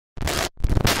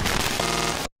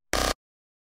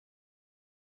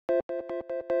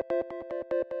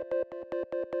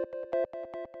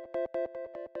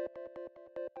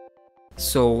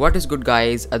So what is good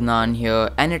guys, Adnan here,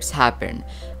 and it's happened.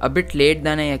 A bit late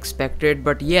than I expected,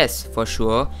 but yes, for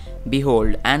sure.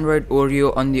 Behold, Android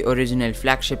Oreo on the original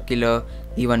flagship killer,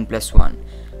 the OnePlus One.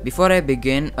 Before I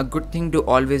begin, a good thing to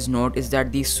always note is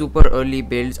that these super early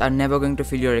builds are never going to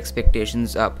fill your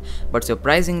expectations up, but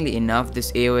surprisingly enough,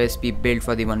 this AOSP build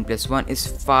for the OnePlus One is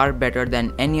far better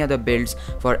than any other builds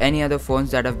for any other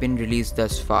phones that have been released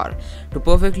thus far. To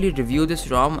perfectly review this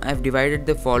ROM, I've divided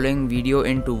the following video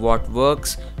into what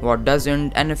works, what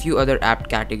doesn't, and a few other apt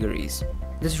categories.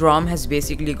 This ROM has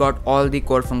basically got all the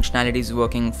core functionalities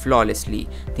working flawlessly.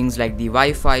 Things like the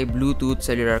Wi-Fi, Bluetooth,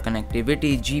 cellular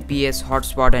connectivity, GPS,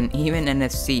 hotspot, and even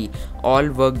NFC all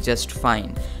work just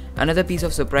fine. Another piece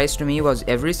of surprise to me was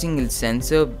every single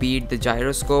sensor, be it the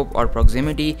gyroscope or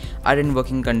proximity, are in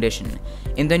working condition.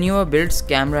 In the newer builds,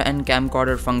 camera and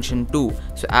camcorder function too,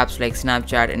 so apps like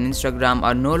Snapchat and Instagram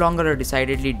are no longer a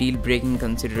decidedly deal-breaking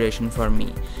consideration for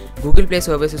me. Google Play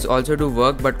services also do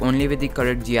work, but only with the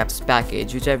correct GApps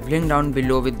package, which I've linked down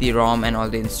below with the ROM and all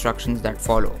the instructions that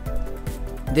follow.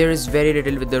 There is very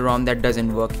little with the ROM that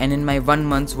doesn't work, and in my 1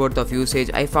 month's worth of usage,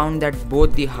 I found that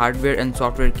both the hardware and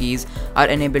software keys are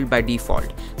enabled by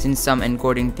default, since some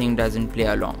encoding thing doesn't play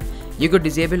along. You could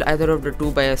disable either of the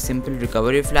two by a simple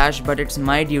recovery flash, but it's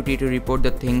my duty to report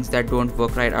the things that don't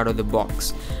work right out of the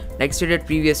box. Like stated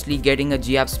previously, getting a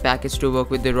GApps package to work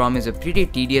with the ROM is a pretty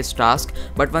tedious task,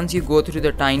 but once you go through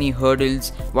the tiny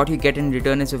hurdles, what you get in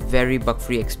return is a very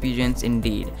bug-free experience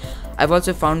indeed. I've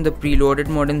also found the preloaded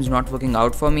modems not working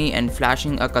out for me, and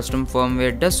flashing a custom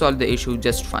firmware does solve the issue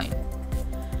just fine.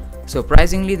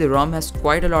 Surprisingly, the ROM has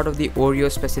quite a lot of the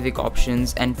Oreo specific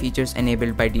options and features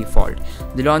enabled by default.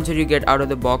 The launcher you get out of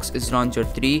the box is Launcher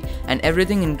 3, and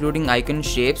everything including icon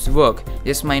shapes work,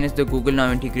 just minus the Google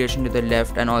Now integration to the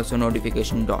left and also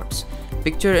notification dots.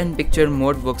 Picture-in-picture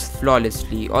mode works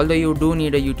flawlessly, although you do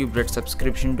need a YouTube Red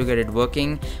subscription to get it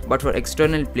working, but for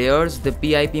external players, the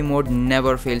PIP mode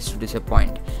never fails to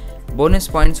disappoint. Bonus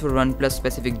points for OnePlus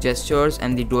specific gestures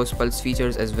and the dose pulse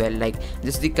features as well, like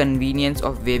just the convenience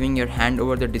of waving your hand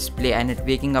over the display and it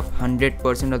waking up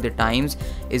 100% of the times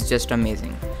is just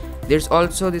amazing. There's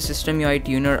also the System UI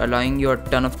tuner allowing you a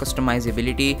ton of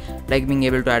customizability, like being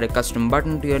able to add a custom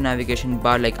button to your navigation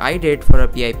bar like I did for a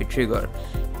PIP trigger.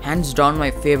 Hands down,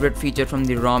 my favorite feature from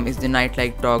the ROM is the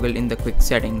nightlight toggle in the quick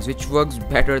settings, which works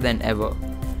better than ever.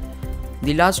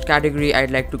 The last category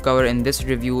I'd like to cover in this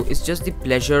review is just the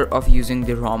pleasure of using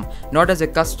the ROM, not as a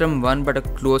custom one but a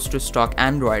close to stock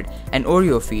Android, an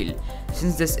Oreo feel.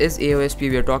 Since this is AOSP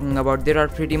we are talking about, there are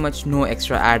pretty much no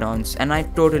extra add-ons, and I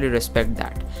totally respect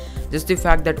that. Just the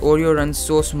fact that Oreo runs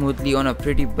so smoothly on a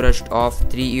pretty brushed off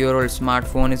 3-year-old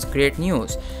smartphone is great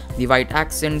news. The white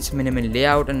accents, minimal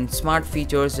layout, and smart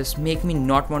features just make me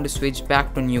not want to switch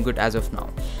back to Nougat as of now.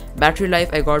 Battery life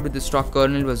I got with the stock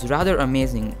kernel was rather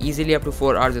amazing, easily up to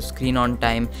 4 hours of screen on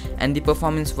time, and the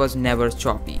performance was never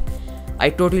choppy. I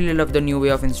totally love the new way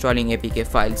of installing APK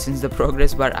files, since the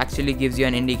progress bar actually gives you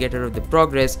an indicator of the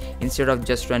progress instead of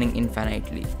just running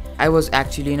infinitely. I was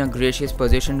actually in a gracious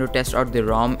position to test out the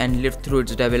ROM and live through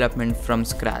its development from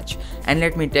scratch, and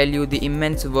let me tell you, the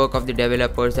immense work of the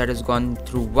developers that has gone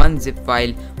through one zip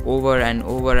file over and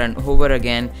over and over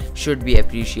again should be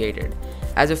appreciated.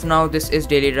 As of now, this is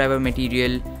daily driver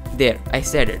material. There, I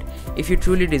said it. If you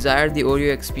truly desire the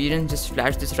Oreo experience, just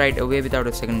flash this right away without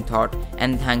a second thought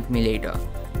and thank me later.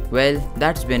 Well,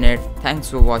 that's been it. Thanks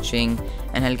for watching,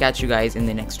 and I'll catch you guys in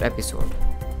the next episode.